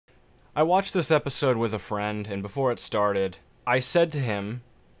I watched this episode with a friend, and before it started, I said to him,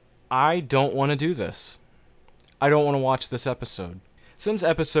 I don't want to do this. I don't want to watch this episode. Since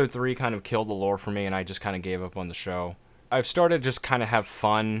episode 3 kind of killed the lore for me and I just kind of gave up on the show, I've started to just kind of have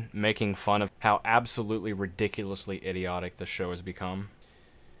fun making fun of how absolutely ridiculously idiotic the show has become.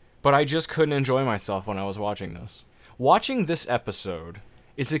 But I just couldn't enjoy myself when I was watching this. Watching this episode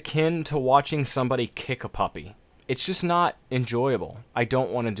is akin to watching somebody kick a puppy. It's just not enjoyable. I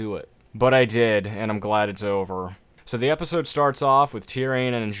don't want to do it. But I did, and I'm glad it's over. So the episode starts off with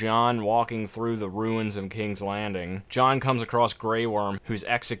Tyrion and Jon walking through the ruins of King's Landing. Jon comes across Grey Worm, who's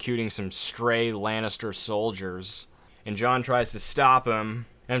executing some stray Lannister soldiers. And Jon tries to stop him,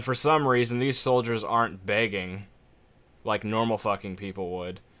 and for some reason these soldiers aren't begging like normal fucking people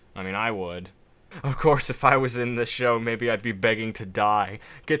would. I mean, I would. Of course, if I was in this show, maybe I'd be begging to die.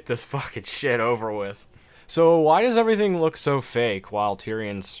 Get this fucking shit over with. So why does everything look so fake while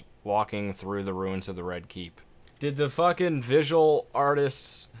Tyrion's walking through the ruins of the Red Keep? Did the fucking visual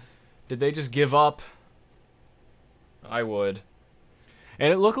artists, did they just give up? I would.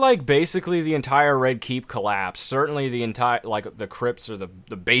 And it looked like basically the entire Red Keep collapsed. Certainly the entire, like, the crypts or the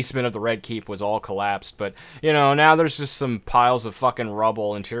basement of the Red Keep was all collapsed. But, you know, now there's just some piles of fucking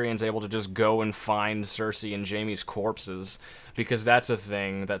rubble and Tyrion's able to just go and find Cersei and Jaime's corpses. Because that's a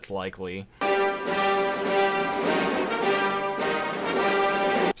thing that's likely.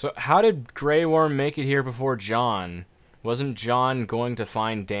 So how did Grey Worm make it here before Jon? Wasn't Jon going to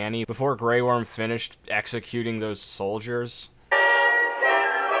find Dany before Grey Worm finished executing those soldiers?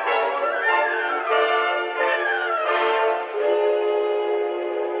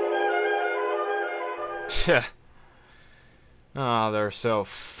 Oh, they're so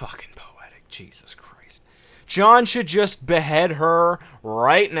fucking poetic. Jesus Christ. Jon should just behead her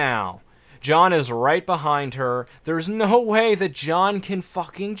right now. Jon is right behind her. There's no way that Jon can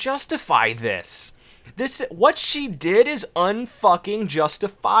fucking justify this. What she did is unfucking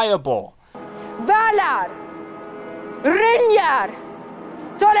justifiable. Valar! Rinjar!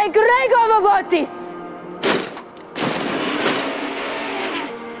 Tole Gregovobotis!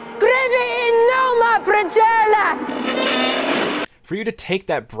 Grevi in Noma Pregelat! For you to take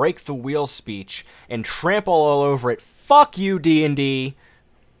that break the wheel speech and trample all over it, fuck you, D&D.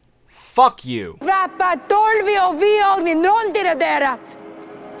 Fuck you. Rappa tolvio vio non diraderat.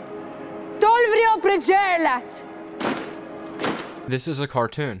 Tolvio pregelat. This is a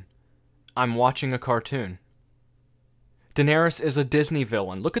cartoon. I'm watching a cartoon. Daenerys is a Disney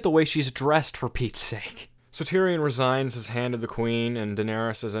villain. Look at the way she's dressed, for Pete's sake. So Tyrion resigns his hand to the queen, and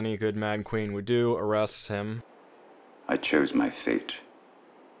Daenerys, as any good mad queen would do, arrests him. I chose my fate.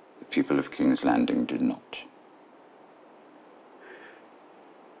 The people of King's Landing did not.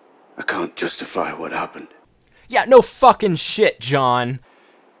 I can't justify what happened. Yeah, no fucking shit, Jon.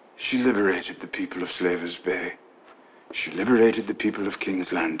 She liberated the people of Slavers Bay. She liberated the people of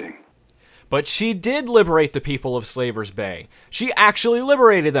King's Landing. But she did liberate the people of Slavers Bay. She actually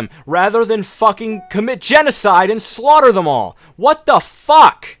liberated them, rather than fucking commit genocide and slaughter them all. What the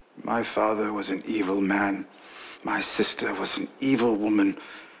fuck? My father was an evil man. My sister was an evil woman.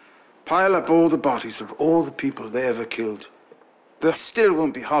 Pile up all the bodies of all the people they ever killed. There still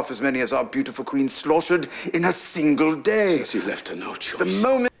won't be half as many as our beautiful queen slaughtered in a single day. Cersei left her no choice. The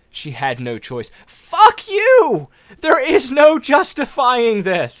moment... She had no choice. Fuck you! There is no justifying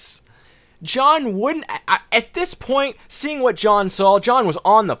this. Jon wouldn't... At this point, seeing what Jon saw, Jon was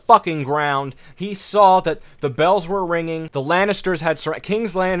on the fucking ground. He saw that the bells were ringing. The Lannisters had...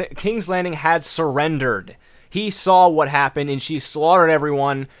 King's Landing had surrendered. He saw what happened, and she slaughtered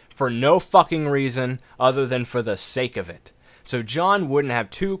everyone for no fucking reason other than for the sake of it. So Jon wouldn't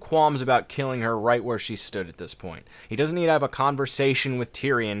have two qualms about killing her right where she stood at this point. He doesn't need to have a conversation with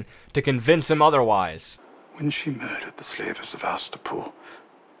Tyrion to convince him otherwise. When she murdered the slavers of Astapor,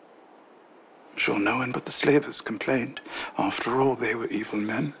 I'm sure no one but the slavers complained. After all, they were evil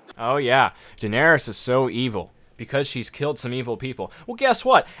men. Oh yeah, Daenerys is so evil. Because she's killed some evil people. Well, guess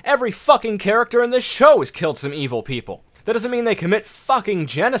what? Every fucking character in this show has killed some evil people. That doesn't mean they commit fucking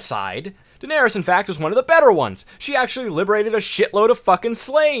genocide. Daenerys, in fact, was one of the better ones. She actually liberated a shitload of fucking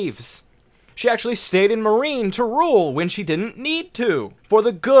slaves. She actually stayed in Meereen to rule when she didn't need to. For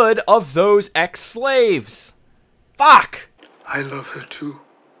the good of those ex-slaves. Fuck! I love her too.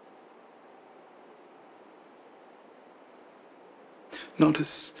 Not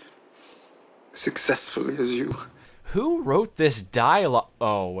as successfully as you. Who wrote this dialogue?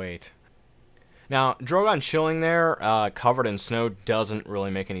 Oh, wait. Now, Drogon chilling there, covered in snow, doesn't really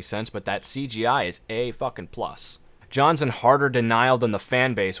make any sense, but that CGI is A fucking plus. Jon's in harder denial than the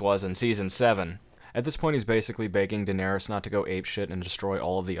fanbase was in Season 7. At this point, he's basically begging Daenerys not to go apeshit and destroy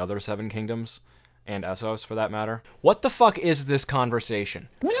all of the other 7 kingdoms. And Essos, for that matter. What the fuck is this conversation?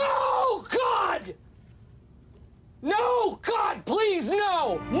 No, God! No, God, please,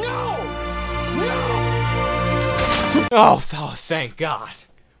 no! No! No! Oh, thank God.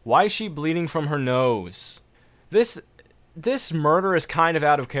 Why is she bleeding from her nose? This murder is kind of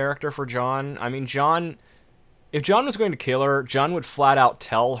out of character for Jon. I mean, if Jon was going to kill her, Jon would flat out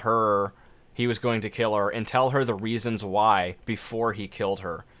tell her he was going to kill her and tell her the reasons why before he killed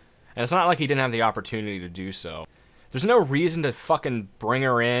her. And it's not like he didn't have the opportunity to do so. There's no reason to fucking bring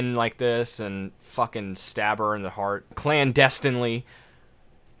her in like this and fucking stab her in the heart clandestinely.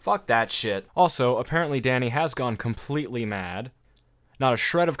 Fuck that shit. Also, apparently Dany has gone completely mad. Not a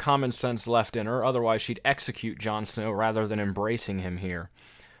shred of common sense left in her, otherwise she'd execute Jon Snow rather than embracing him here.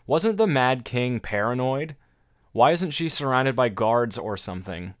 Wasn't the Mad King paranoid? Why isn't she surrounded by guards or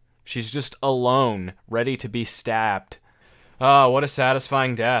something? She's just alone, ready to be stabbed. Oh, what a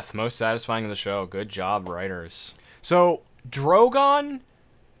satisfying death. Most satisfying in the show. Good job, writers. So, Drogon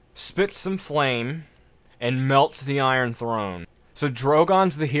spits some flame and melts the Iron Throne. So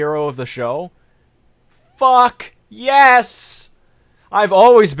Drogon's the hero of the show? Fuck yes! I've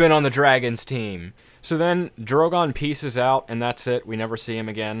always been on the Dragons team. So then, Drogon pieces out, and that's it. We never see him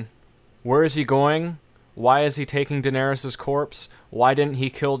again. Where is he going? Why is he taking Daenerys' corpse? Why didn't he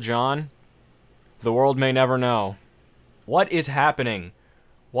kill Jon? The world may never know. What is happening?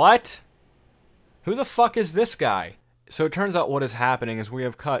 What? Who the fuck is this guy? So it turns out what is happening is we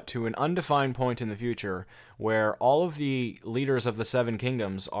have cut to an undefined point in the future where all of the leaders of the 7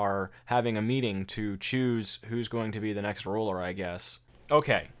 kingdoms are having a meeting to choose who's going to be the next ruler, I guess.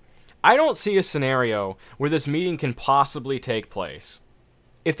 Okay, I don't see a scenario where this meeting can possibly take place.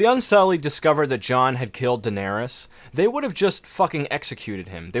 If the Unsullied discovered that Jon had killed Daenerys, they would have just fucking executed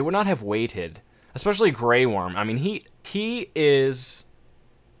him. They would not have waited. Especially Grey Worm. I mean, he is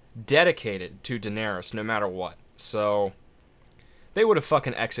dedicated to Daenerys no matter what. So they would have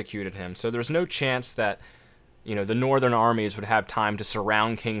fucking executed him. So there's no chance that, you know, the northern armies would have time to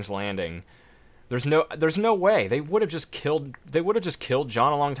surround King's Landing. There's no way. They would have just killed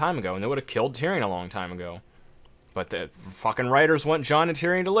Jon a long time ago, and they would have killed Tyrion a long time ago. But the fucking writers want Jon and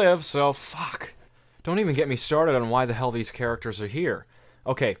Tyrion to live, so fuck. Don't even get me started on why the hell these characters are here.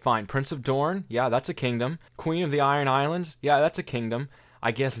 Okay, fine. Prince of Dorne? Yeah, that's a kingdom. Queen of the Iron Islands? Yeah, that's a kingdom.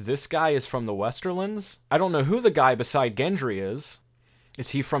 I guess this guy is from the Westerlands? I don't know who the guy beside Gendry is. Is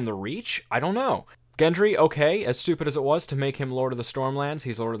he from the Reach? I don't know. Gendry, okay, as stupid as it was to make him Lord of the Stormlands,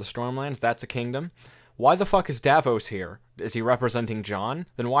 he's Lord of the Stormlands, that's a kingdom. Why the fuck is Davos here? Is he representing Jon?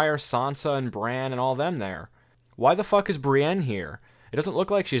 Then why are Sansa and Bran and all them there? Why the fuck is Brienne here? It doesn't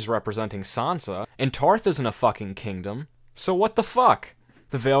look like she's representing Sansa, and Tarth isn't a fucking kingdom. So what the fuck?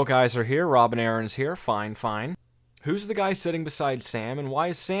 The Vale guys are here, Robb and Aaron's here, fine, fine. Who's the guy sitting beside Sam, and why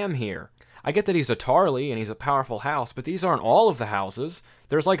is Sam here? I get that he's a Tarly, and he's a powerful house, but these aren't all of the houses.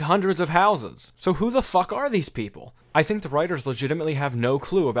 There's like hundreds of houses. So who the fuck are these people? I think the writers legitimately have no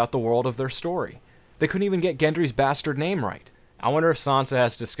clue about the world of their story. They couldn't even get Gendry's bastard name right. I wonder if Sansa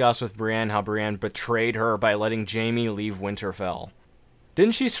has discussed with Brienne how Brienne betrayed her by letting Jaime leave Winterfell.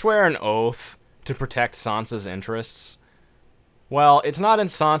 Didn't she swear an oath to protect Sansa's interests? Well, it's not in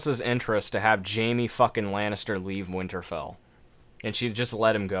Sansa's interest to have Jaime fucking Lannister leave Winterfell. And she just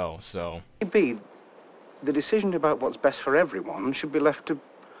let him go, so... Maybe the decision about what's best for everyone should be left to...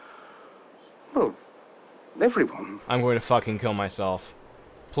 well, everyone. I'm going to fucking kill myself.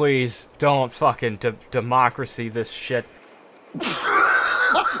 Please, don't fucking democracy this shit.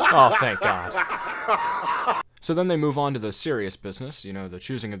 Oh, thank God. So then they move on to the serious business, you know, the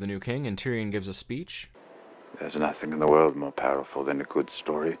choosing of the new king, and Tyrion gives a speech. There's nothing in the world more powerful than a good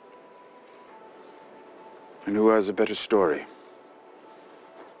story. And who has a better story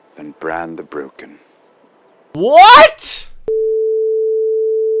than Bran the Broken? What?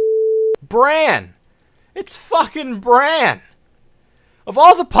 Bran! It's fucking Bran! Of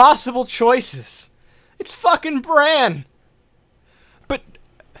all the possible choices, it's fucking Bran! But...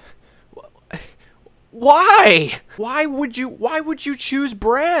 why? Why would you choose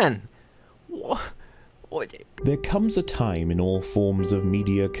Bran? What? There comes a time in all forms of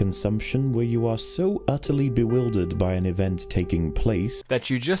media consumption where you are so utterly bewildered by an event taking place that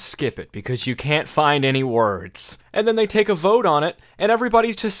you just skip it because you can't find any words. And then they take a vote on it, and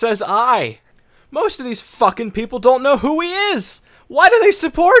everybody just says aye. Most of these fucking people don't know who he is! Why do they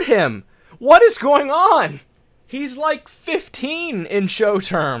support him? What is going on? He's like 15 in show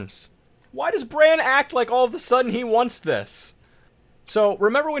terms. Why does Bran act like all of a sudden he wants this? So,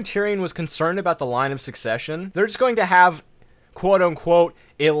 remember when Tyrion was concerned about the line of succession? They're just going to have, quote-unquote,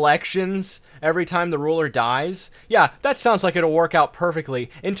 elections every time the ruler dies? Yeah, that sounds like it'll work out perfectly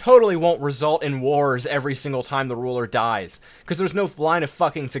and totally won't result in wars every single time the ruler dies, because there's no line of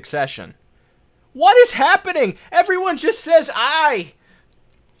fucking succession. What is happening? Everyone just says aye.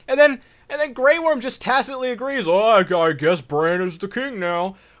 And then Grey Worm just tacitly agrees, oh, I guess Bran is the king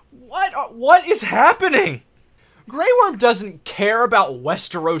now. What is happening? Grey Worm doesn't care about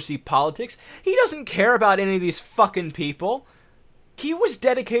Westerosi politics. He doesn't care about any of these fucking people. He was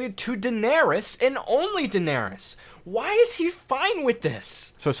dedicated to Daenerys and only Daenerys. Why is he fine with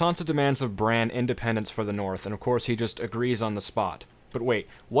this? So Sansa demands of Bran independence for the North, and of course he just agrees on the spot. But wait,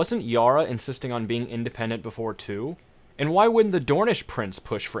 wasn't Yara insisting on being independent before too? And why wouldn't the Dornish prince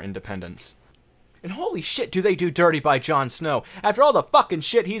push for independence? And holy shit, do they do dirty by Jon Snow. After all the fucking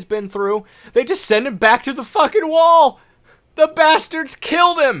shit he's been through, they just send him back to the fucking wall! The bastards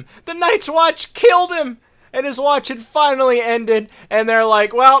killed him! The Night's Watch killed him! And his watch had finally ended, and they're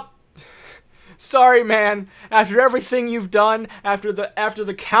like, well, sorry man, after everything you've done, after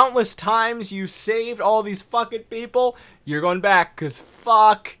the countless times you saved all these fucking people, you're going back, 'cause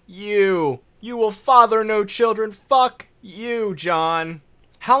fuck you. You will father no children, fuck you, Jon.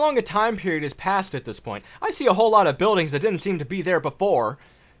 How long a time period has passed at this point? I see a whole lot of buildings that didn't seem to be there before,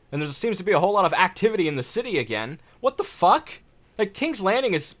 and there seems to be a whole lot of activity in the city again. What the fuck? Like, King's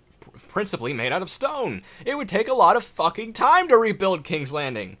Landing is principally made out of stone. It would take a lot of fucking time to rebuild King's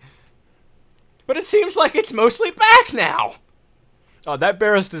Landing. But it seems like it's mostly back now. Oh, that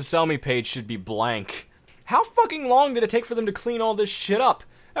Barristan Selmy page should be blank. How fucking long did it take for them to clean all this shit up?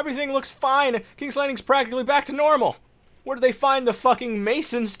 Everything looks fine. King's Landing's practically back to normal. Where did they find the fucking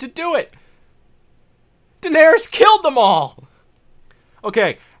masons to do it? Daenerys killed them all!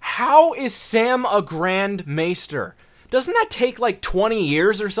 Okay, how is Sam a Grand Maester? Doesn't that take like 20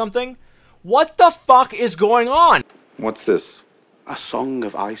 years or something? What the fuck is going on? What's this? A song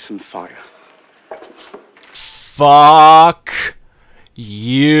of ice and fire. Fuck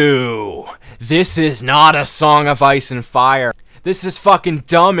you. This is not a song of ice and fire. This is fucking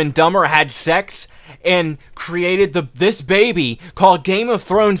Dumb and Dumber had sex and created this baby called Game of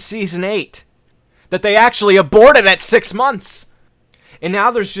Thrones Season 8 that they actually aborted at 6 months. And now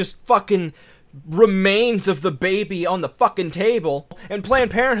there's just fucking remains of the baby on the fucking table, and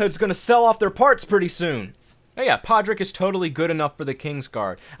Planned Parenthood's gonna sell off their parts pretty soon. Oh yeah, Podrick is totally good enough for the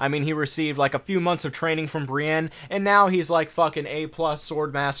Kingsguard. I mean, he received like a few months of training from Brienne, and now he's like fucking A+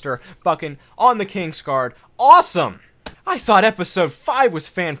 swordmaster fucking on the Kingsguard. Awesome! I thought episode 5 was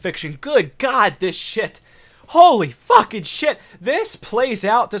fanfiction. Good God, this shit. Holy fucking shit. This plays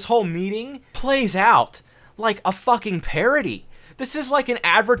out, this whole meeting plays out like a fucking parody. This is like an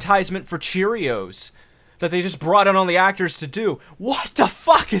advertisement for Cheerios that they just brought in all the actors to do. What the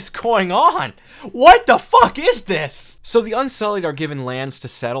fuck is going on? What the fuck is this? So the Unsullied are given lands to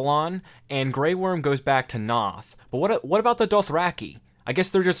settle on, and Grey Worm goes back to Noth. But what about the Dothraki? I guess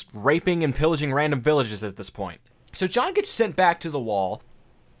they're just raping and pillaging random villages at this point. So Jon gets sent back to the Wall.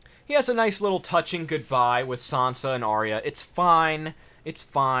 He has a nice little touching goodbye with Sansa and Arya. It's fine. It's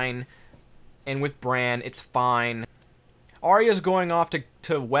fine. And with Bran, it's fine. Arya's going off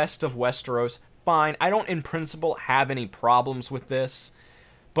to west of Westeros. Fine. I don't, in principle, have any problems with this.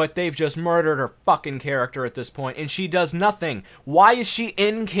 But they've just murdered her fucking character at this point, and she does nothing. Why is she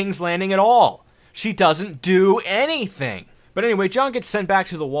in King's Landing at all? She doesn't do anything. But anyway, Jon gets sent back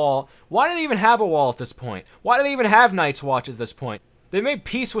to the Wall. Why do they even have a wall at this point? Why do they even have Night's Watch at this point? They made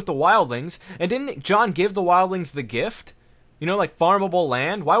peace with the Wildlings, and didn't Jon give the Wildlings the gift? You know, like farmable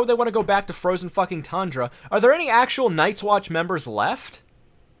land? Why would they want to go back to frozen fucking tundra? Are there any actual Night's Watch members left?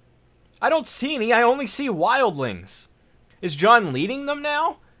 I don't see any. I only see Wildlings. Is Jon leading them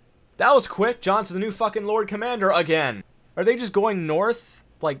now? That was quick. Jon's the new fucking Lord Commander again. Are they just going north?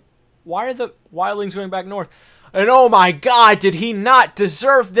 Like, why are the Wildlings going back north? And oh my god, did he not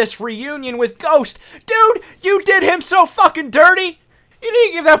deserve this reunion with Ghost? Dude, you did him so fucking dirty! You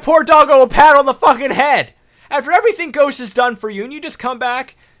didn't give that poor doggo a pat on the fucking head! After everything Ghost has done for you, and you just come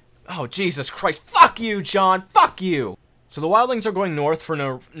back? Oh, Jesus Christ. Fuck you, Jon. Fuck you. So the Wildlings are going north for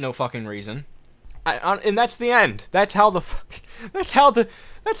no fucking reason. And that's the end. That's how that's how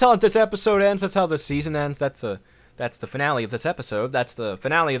this episode ends. That's how the season ends. That's the finale of this episode. That's the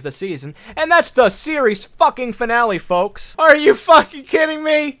finale of the season. And that's the series fucking finale, folks. Are you fucking kidding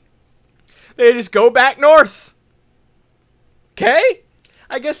me? They just go back north. Okay?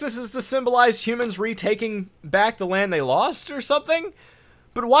 I guess this is to symbolize humans retaking back the land they lost or something?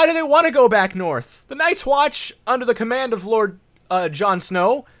 But why do they want to go back north? The Night's Watch, under the command of Lord Jon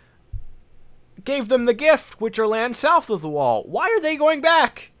Snow, gave them the gift, which are lands south of the Wall. Why are they going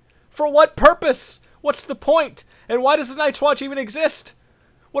back? For what purpose? What's the point? And why does the Night's Watch even exist?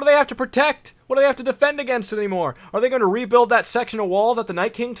 What do they have to protect? What do they have to defend against anymore? Are they going to rebuild that section of wall that the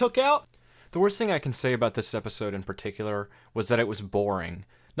Night King took out? The worst thing I can say about this episode in particular was that it was boring.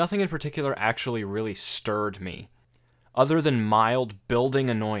 Nothing in particular actually really stirred me, other than mild building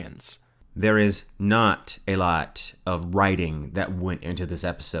annoyance. There is not a lot of writing that went into this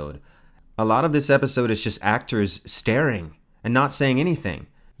episode. A lot of this episode is just actors staring and not saying anything.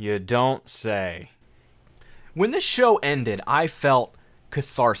 You don't say. When this show ended, I felt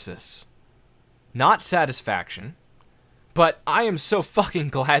catharsis. Not satisfaction, but I am so fucking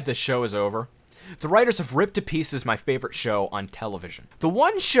glad this show is over. The writers have ripped to pieces my favorite show on television. The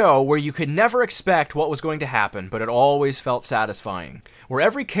one show where you could never expect what was going to happen, but it always felt satisfying. Where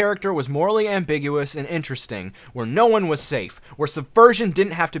every character was morally ambiguous and interesting. Where no one was safe. Where subversion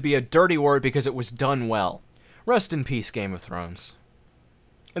didn't have to be a dirty word because it was done well. Rest in peace, Game of Thrones.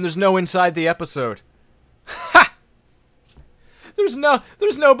 And there's no inside the episode. Ha! There's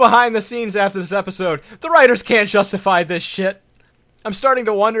no behind the scenes after this episode. The writers can't justify this shit. I'm starting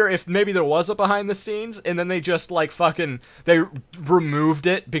to wonder if maybe there was a behind the scenes and then they just like they removed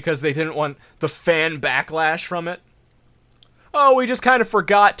it because they didn't want the fan backlash from it. Oh, we just kind of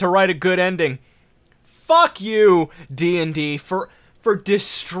forgot to write a good ending. Fuck you, D&D, for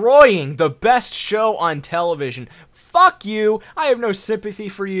destroying the best show on television. Fuck you. I have no sympathy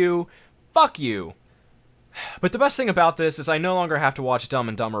for you. Fuck you. But the best thing about this is I no longer have to watch Dumb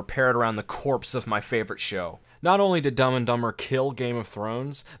and Dumber parrot around the corpse of my favorite show. Not only did Dumb and Dumber kill Game of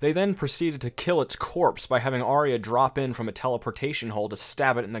Thrones, they then proceeded to kill its corpse by having Arya drop in from a teleportation hole to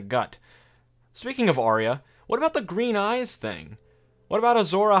stab it in the gut. Speaking of Arya, what about the green eyes thing? What about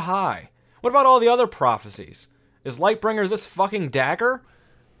Azor Ahai? What about all the other prophecies? Is Lightbringer this fucking dagger?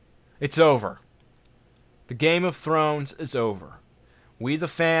 It's over. The Game of Thrones is over. We the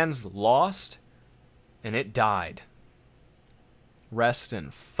fans lost, and it died. Rest in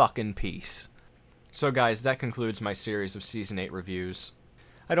fucking peace. So guys, that concludes my series of Season 8 reviews.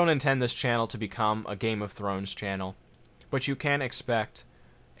 I don't intend this channel to become a Game of Thrones channel, but you can expect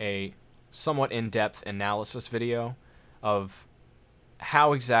a somewhat in-depth analysis video of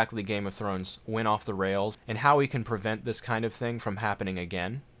how exactly Game of Thrones went off the rails and how we can prevent this kind of thing from happening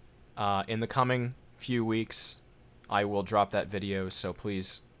again. In the coming few weeks, I will drop that video, so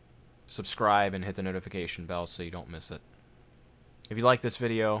please subscribe and hit the notification bell so you don't miss it. If you like this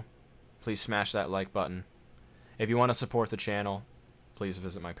video, please smash that like button. If you want to support the channel, please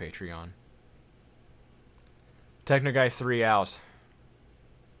visit my Patreon. Technoguy 3 out.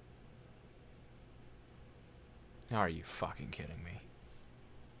 Are you fucking kidding me?